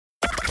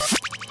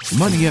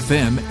Money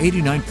FM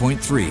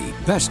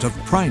 89.3, best of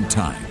prime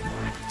time.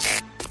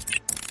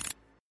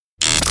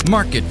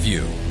 Market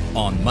View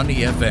on Money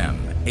FM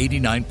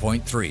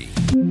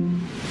 89.3.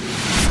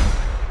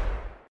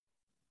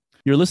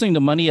 You're listening to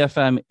Money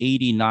FM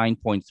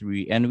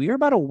 89.3, and we are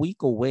about a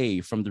week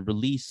away from the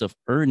release of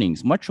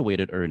earnings, much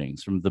awaited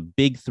earnings from the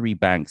big three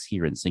banks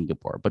here in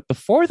Singapore. But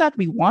before that,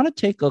 we want to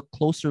take a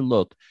closer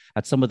look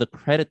at some of the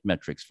credit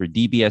metrics for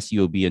DBS,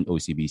 UOB, and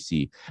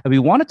OCBC. And we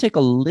want to take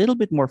a little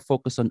bit more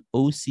focus on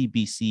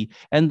OCBC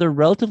and the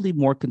relatively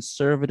more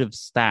conservative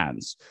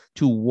stance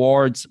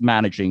towards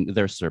managing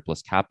their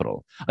surplus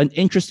capital. An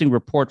interesting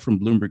report from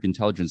Bloomberg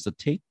Intelligence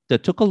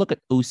that took a look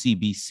at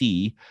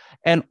OCBC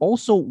and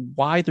also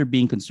why they're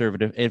being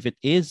conservative, if it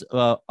is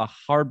a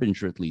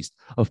harbinger, at least,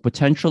 of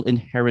potential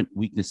inherent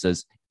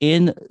weaknesses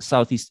in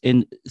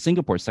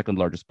Singapore's second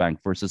largest bank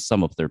versus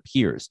some of their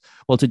peers.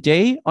 Well,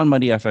 today on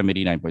Money FM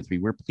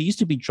 89.3, we're pleased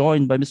to be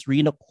joined by Ms.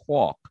 Rena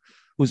Kwok,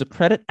 who's a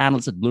credit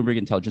analyst at Bloomberg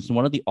Intelligence and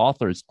one of the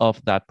authors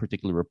of that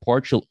particular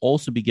report. She'll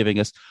also be giving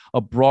us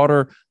a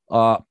broader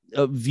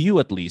a view,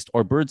 at least,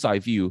 or bird's eye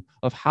view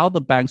of how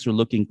the banks are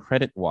looking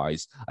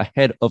credit-wise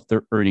ahead of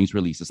their earnings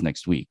releases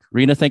next week.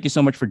 Rena, thank you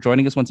so much for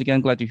joining us once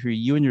again. Glad to hear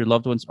you and your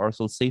loved ones are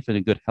so safe and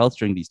in good health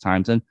during these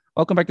times. And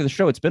welcome back to the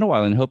show. It's been a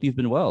while and I hope you've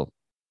been well.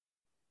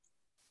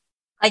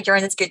 Hi,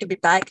 Jordan. It's good to be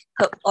back.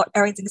 Hope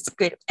everything's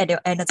good at your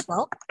end as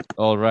well.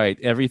 All right.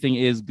 Everything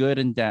is good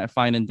and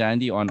fine and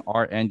dandy on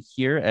our end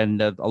here. And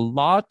a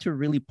lot to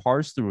really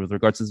parse through with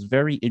regards to this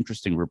very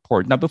interesting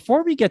report. Now,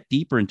 before we get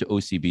deeper into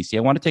OCBC,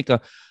 I want to take a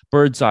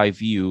bird's eye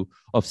view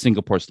of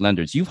Singapore's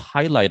lenders. You've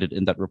highlighted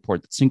in that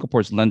report that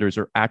Singapore's lenders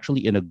are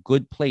actually in a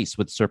good place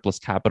with surplus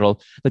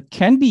capital that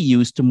can be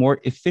used to more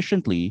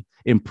efficiently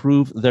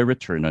improve their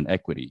return on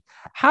equity.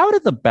 How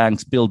did the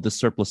banks build this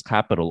surplus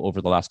capital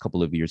over the last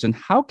couple of years, and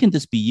how can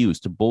this be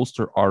used to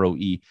bolster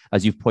ROE,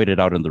 as you've pointed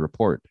out in the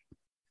report?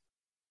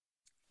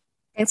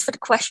 Thanks for the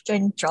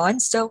question, John.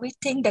 So we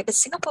think that the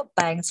Singapore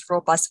Bank's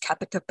robust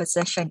capital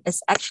position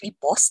is actually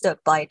bolstered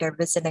by their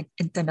resilient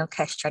internal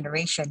cash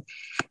generation.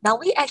 Now,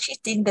 we actually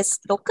think that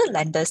local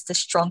lenders, the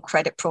strong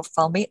credit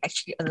profile may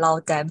actually allow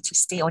them to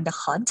stay on the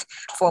hunt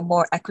for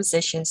more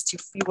acquisitions to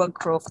fuel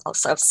growth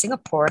outside of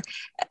Singapore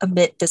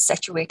amid the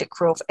saturated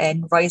growth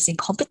and rising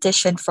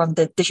competition from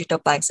the digital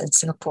banks in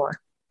Singapore.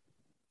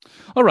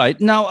 All right.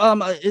 Now,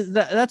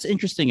 that's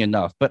interesting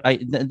enough, but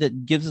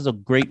that gives us a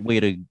great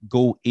way to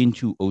go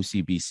into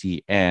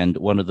OCBC and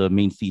one of the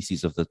main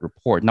theses of the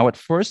report. Now, at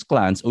first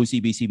glance,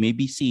 OCBC may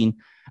be seen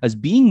as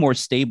being more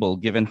stable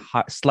given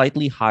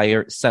slightly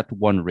higher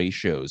CET1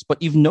 ratios,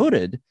 but you've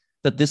noted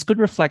that this could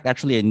reflect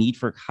actually a need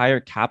for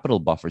higher capital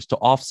buffers to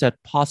offset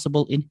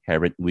possible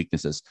inherent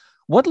weaknesses.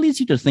 What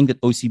leads you to think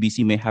that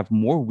OCBC may have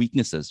more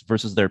weaknesses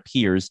versus their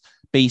peers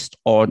based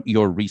on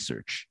your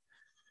research?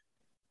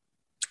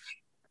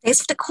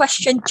 Thanks for the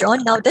question,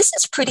 John. Now, this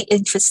is pretty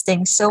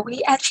interesting. So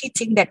we actually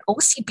think that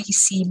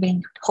OCBC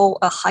may hold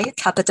a higher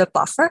capital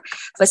buffer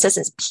versus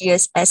its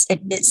peers as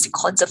it needs to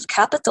conserve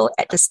capital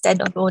at the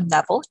standalone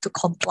level to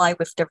comply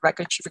with the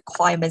regulatory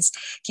requirements,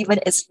 given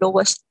its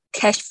lower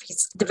cash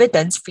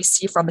dividends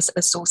received from its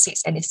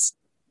associates and its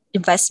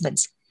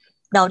investments.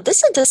 Now,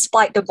 this is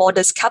despite the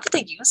modest capital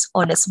use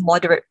on its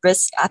moderate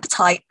risk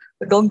appetite,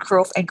 loan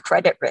growth, and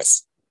credit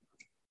risk.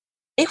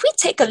 If we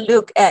take a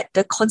look at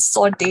the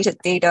consolidated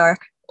data,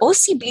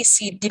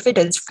 OCBC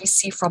dividends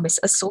received from its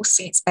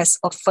associates as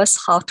of first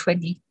half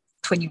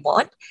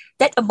 2021,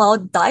 that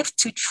amount dived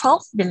to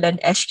 12 million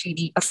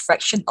SGD, a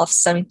fraction of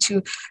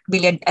 72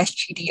 million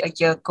SGD a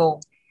year ago.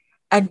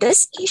 And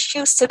this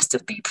issue seems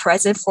to be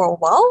present for a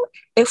while.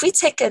 If we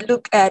take a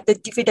look at the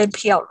dividend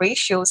payout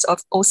ratios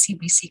of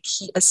OCBC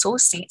key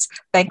associates,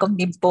 Bank of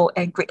Ningbo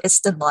and Great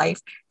Eastern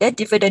Life, their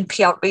dividend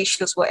payout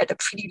ratios were at a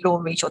pretty low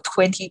range of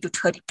 20 to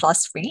 30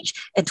 plus range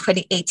in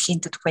 2018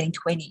 to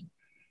 2020.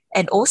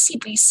 And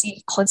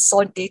OCBC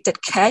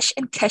consolidated cash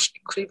and cash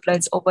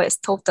equivalents over its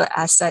total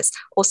assets,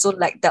 also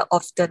like that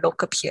of the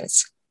local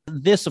peers.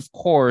 This, of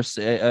course,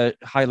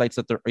 highlights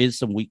that there is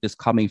some weakness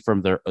coming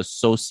from their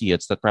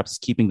associates that perhaps is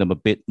keeping them a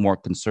bit more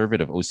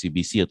conservative,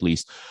 OCBC at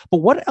least. But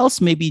what else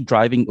may be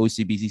driving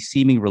OCBC's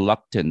seeming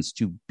reluctance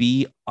to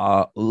be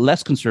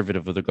less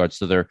conservative with regards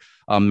to their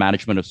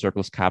management of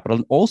surplus capital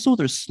and also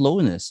their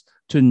slowness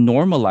to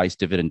normalize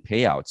dividend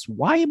payouts?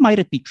 Why might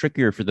it be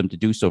trickier for them to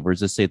do so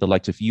versus, say, the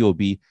likes of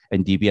UOB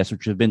and DBS,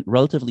 which have been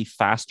relatively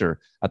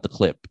faster at the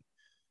clip?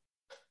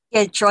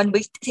 Yeah, John,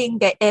 we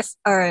think that if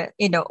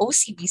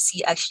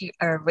OCBC actually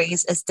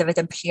raised its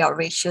dividend payout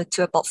ratio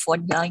to about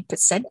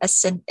 49%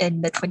 as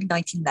in the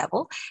 2019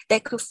 level,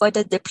 that could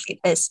further deplete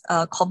its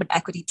common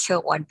equity tier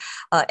 1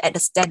 at the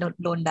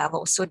standalone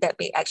level. So that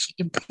may actually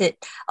impede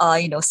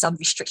some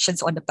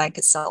restrictions on the bank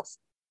itself.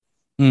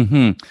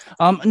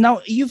 Now,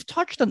 you've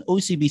touched on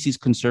OCBC's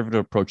conservative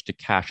approach to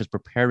cash as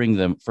preparing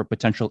them for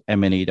potential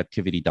M&A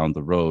activity down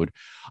the road.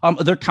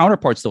 Their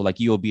counterparts, though, like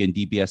UOB and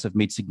DBS, have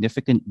made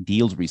significant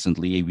deals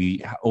recently.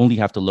 We only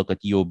have to look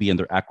at UOB and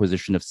their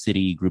acquisition of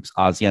Citigroup's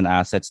ASEAN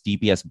assets,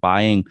 DBS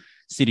buying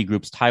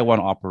Citigroup's Taiwan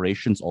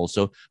operations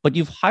also. But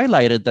you've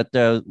highlighted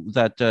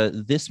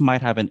that this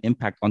might have an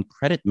impact on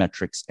credit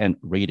metrics and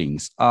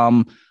ratings.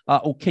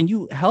 Can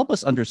you help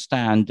us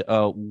understand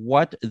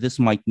what this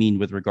might mean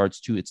with regards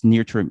to its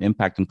near-term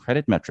impact on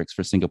credit metrics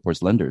for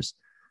Singapore's lenders?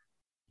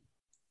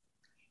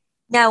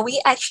 Now,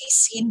 we actually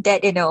seen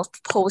that,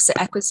 post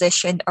the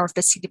acquisition of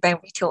the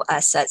Citibank retail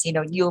assets,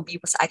 UOB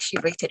was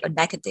actually rated a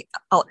negative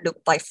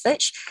outlook by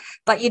Fitch.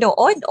 But,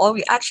 all in all,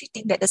 we actually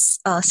think that the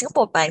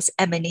Singapore Bank's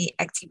M&A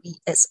activity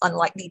is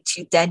unlikely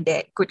to dent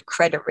their good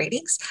credit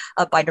ratings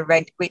by the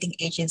rating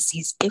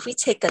agencies. If we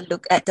take a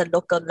look at the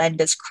local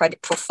lenders'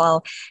 credit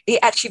profile, they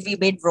actually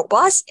remain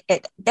robust.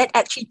 That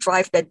actually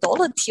drive the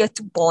dollar tier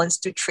 2 bonds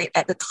to trade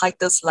at the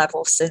tightest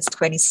level since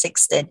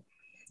 2016.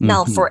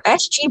 Now, for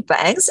SG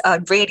banks,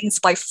 ratings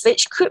by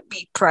Fitch could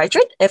be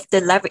pressured if the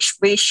leverage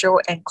ratio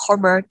and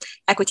common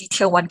equity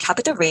tier 1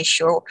 capital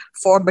ratio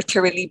fall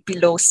materially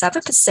below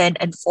 7%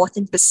 and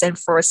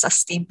 14% for a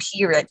sustained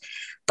period.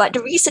 But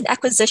the recent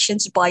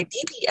acquisitions by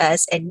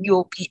DBS and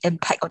UOB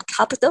impact on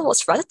capital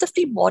was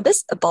relatively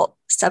modest, about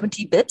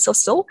 70 bips or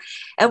so.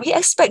 And we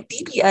expect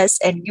DBS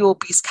and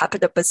UOB's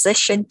capital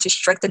position to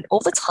strengthen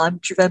over time,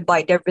 driven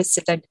by their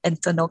resilient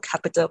internal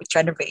capital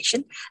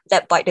generation,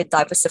 led by their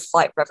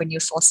diversified revenue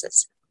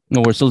sources.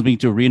 No, we're still speaking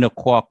to Rena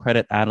Kwok,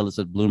 credit analyst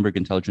at Bloomberg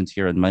Intelligence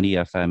here on Money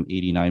FM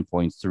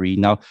 89.3.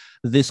 Now,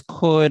 this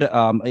could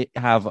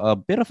have a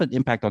bit of an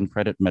impact on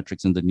credit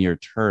metrics in the near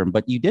term,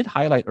 but you did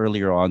highlight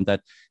earlier on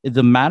that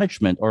the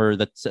management or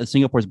that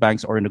Singapore's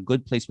banks are in a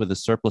good place with a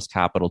surplus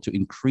capital to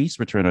increase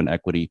return on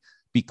equity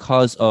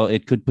because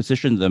it could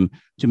position them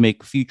to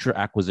make future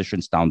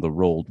acquisitions down the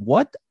road.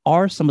 What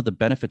are some of the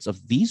benefits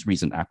of these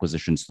recent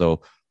acquisitions,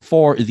 though,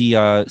 for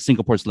the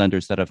Singapore's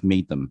lenders that have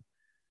made them?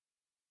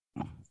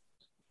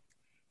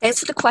 Thanks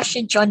for the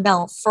question, John.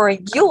 Now, for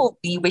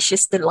UOB, which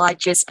is the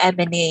largest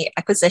M&A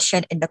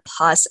acquisition in the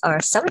past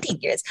 17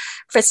 years,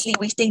 firstly,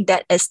 we think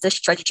that is the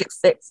strategic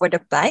fit for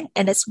the bank,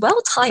 and it's well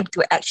timed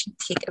to actually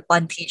take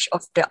advantage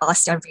of the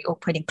ASEAN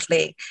reopening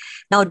play.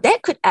 Now,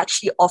 that could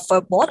actually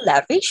offer more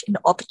leverage and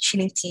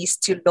opportunities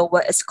to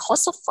lower its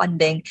cost of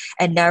funding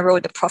and narrow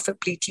the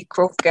profitability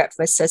growth gap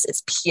versus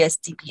its peers,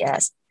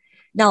 DBS.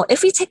 Now,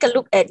 if we take a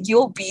look at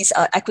UOB's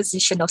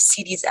acquisition of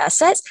Citi's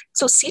assets,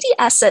 so Citi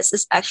assets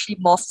is actually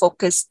more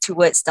focused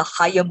towards the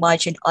higher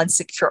margin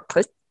unsecured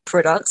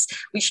products,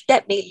 which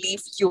that may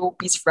leave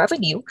UOB's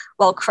revenue,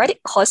 while credit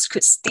costs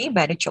could stay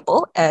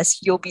manageable as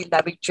UOB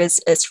leverages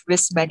its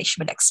risk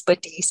management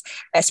expertise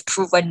as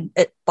proven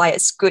by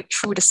its good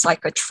through the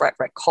cycle track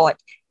record.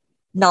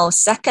 Now,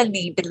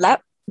 secondly,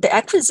 the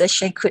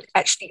acquisition could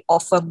actually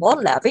offer more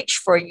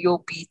leverage for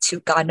UOB to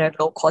garner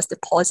low-cost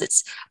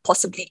deposits,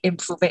 possibly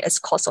improving its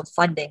cost of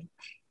funding.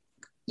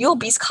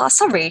 UOB's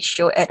CASA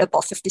ratio at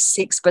about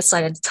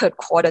 56% in the third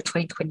quarter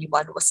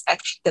 2021 was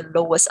actually the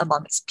lowest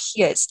among its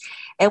peers.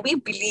 And we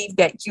believe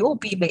that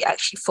UOB may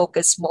actually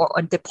focus more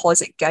on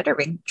deposit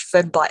gathering,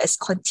 driven by its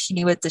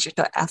continuous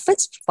digital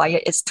efforts via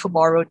its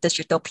Tomorrow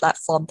digital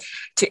platform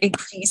to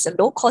increase the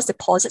low-cost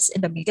deposits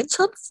in the medium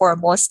term for a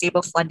more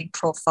stable funding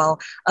profile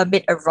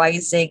amid a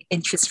rising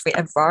interest rate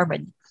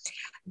environment.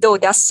 Though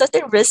there are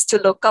certain risks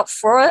to look out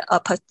for,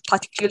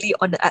 particularly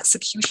on the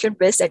execution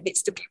risk that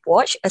needs to be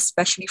watched,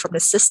 especially from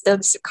the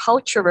systems, the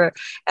cultural,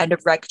 and the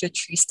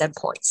regulatory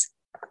standpoints.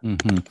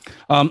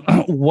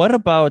 What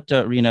about,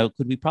 Rena,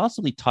 could we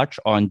possibly touch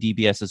on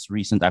DBS's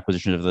recent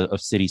acquisition of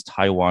Citi's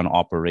Taiwan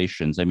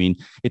operations? I mean,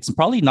 it's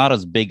probably not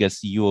as big as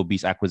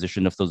UOB's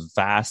acquisition of those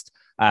vast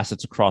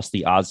assets across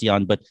the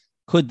ASEAN, but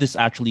could this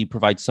actually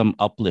provide some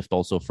uplift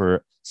also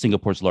for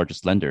Singapore's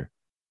largest lender?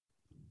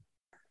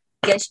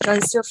 Yes,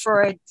 John. So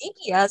for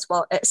DBS,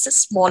 well, it's a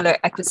smaller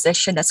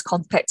acquisition as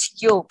compared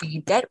to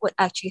UOB. That would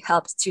actually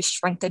help to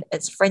strengthen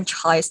its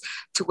franchise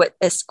toward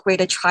its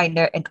Greater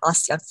China and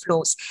ASEAN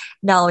flows.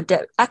 Now,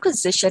 the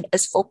acquisition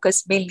is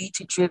focused mainly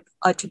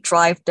to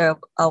drive the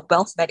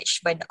wealth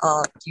management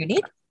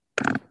unit.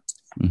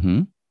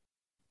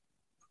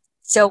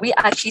 So we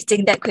actually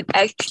think that could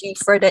actually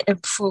further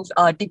improve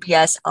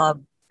DBS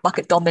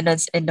market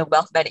dominance in the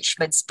wealth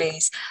management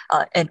space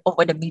and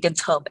over the medium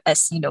term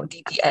as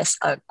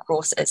DBS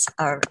grows as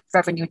a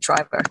revenue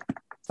driver.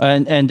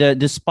 And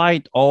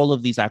despite all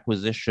of these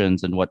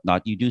acquisitions and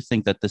whatnot, you do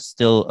think that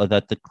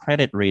that the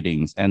credit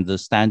ratings and the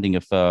standing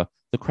of the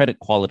credit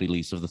quality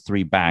list of the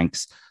three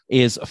banks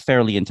is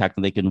fairly intact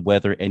and they can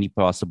weather any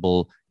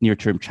possible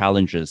near-term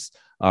challenges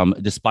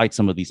despite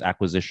some of these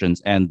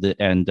acquisitions and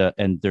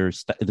their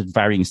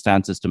varying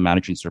stances to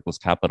managing surplus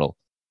capital.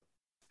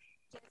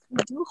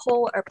 We do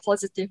hold a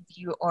positive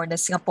view on the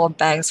Singapore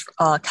Bank's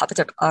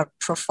capital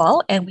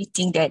profile, and we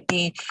think that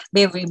they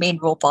may remain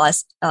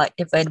robust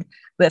even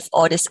with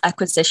all these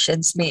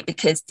acquisitions made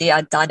because they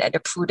are done at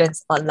a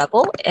prudence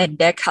level, and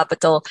their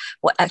capital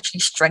will actually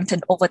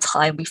strengthen over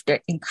time with their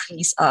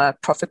increased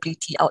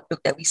profitability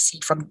outlook that we see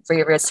from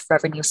various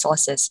revenue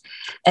sources.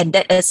 And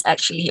that is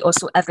actually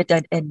also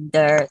evident in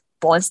the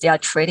bonds they are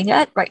trading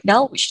at right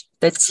now, which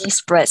the Z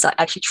spreads are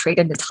actually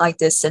trading the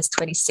tightest since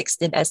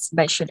 2016, as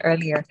mentioned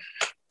earlier.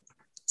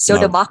 So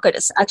the market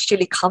is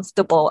actually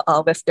comfortable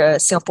with the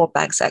Singapore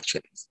banks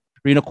actually.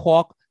 Rena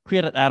Kwok,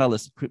 Credit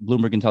Analyst at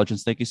Bloomberg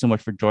Intelligence, thank you so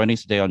much for joining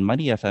us today on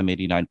Money FM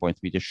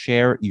 89.3 to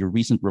share your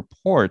recent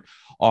report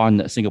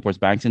on Singapore's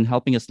banks and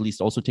helping us at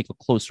least also take a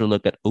closer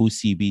look at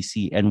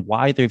OCBC and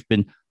why they've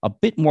been a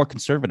bit more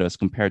conservative as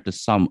compared to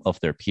some of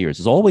their peers.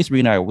 As always,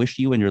 Rena, I wish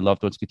you and your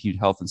loved ones continued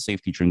health and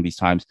safety during these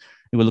times.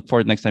 And we look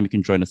forward to next time you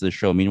can join us on the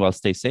show. Meanwhile,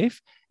 stay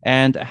safe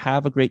and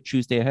have a great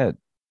Tuesday ahead.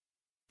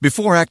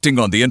 Before acting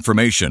on the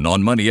information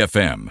on Money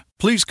FM,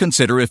 please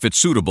consider if it's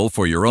suitable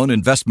for your own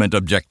investment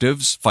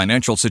objectives,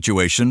 financial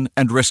situation,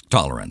 and risk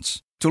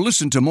tolerance. To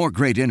listen to more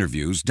great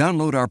interviews,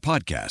 download our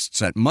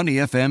podcasts at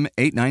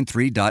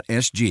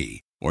moneyfm893.sg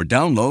or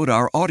download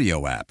our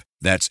audio app.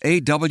 That's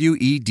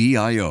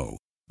AWEDIO.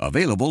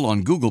 Available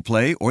on Google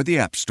Play or the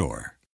App Store.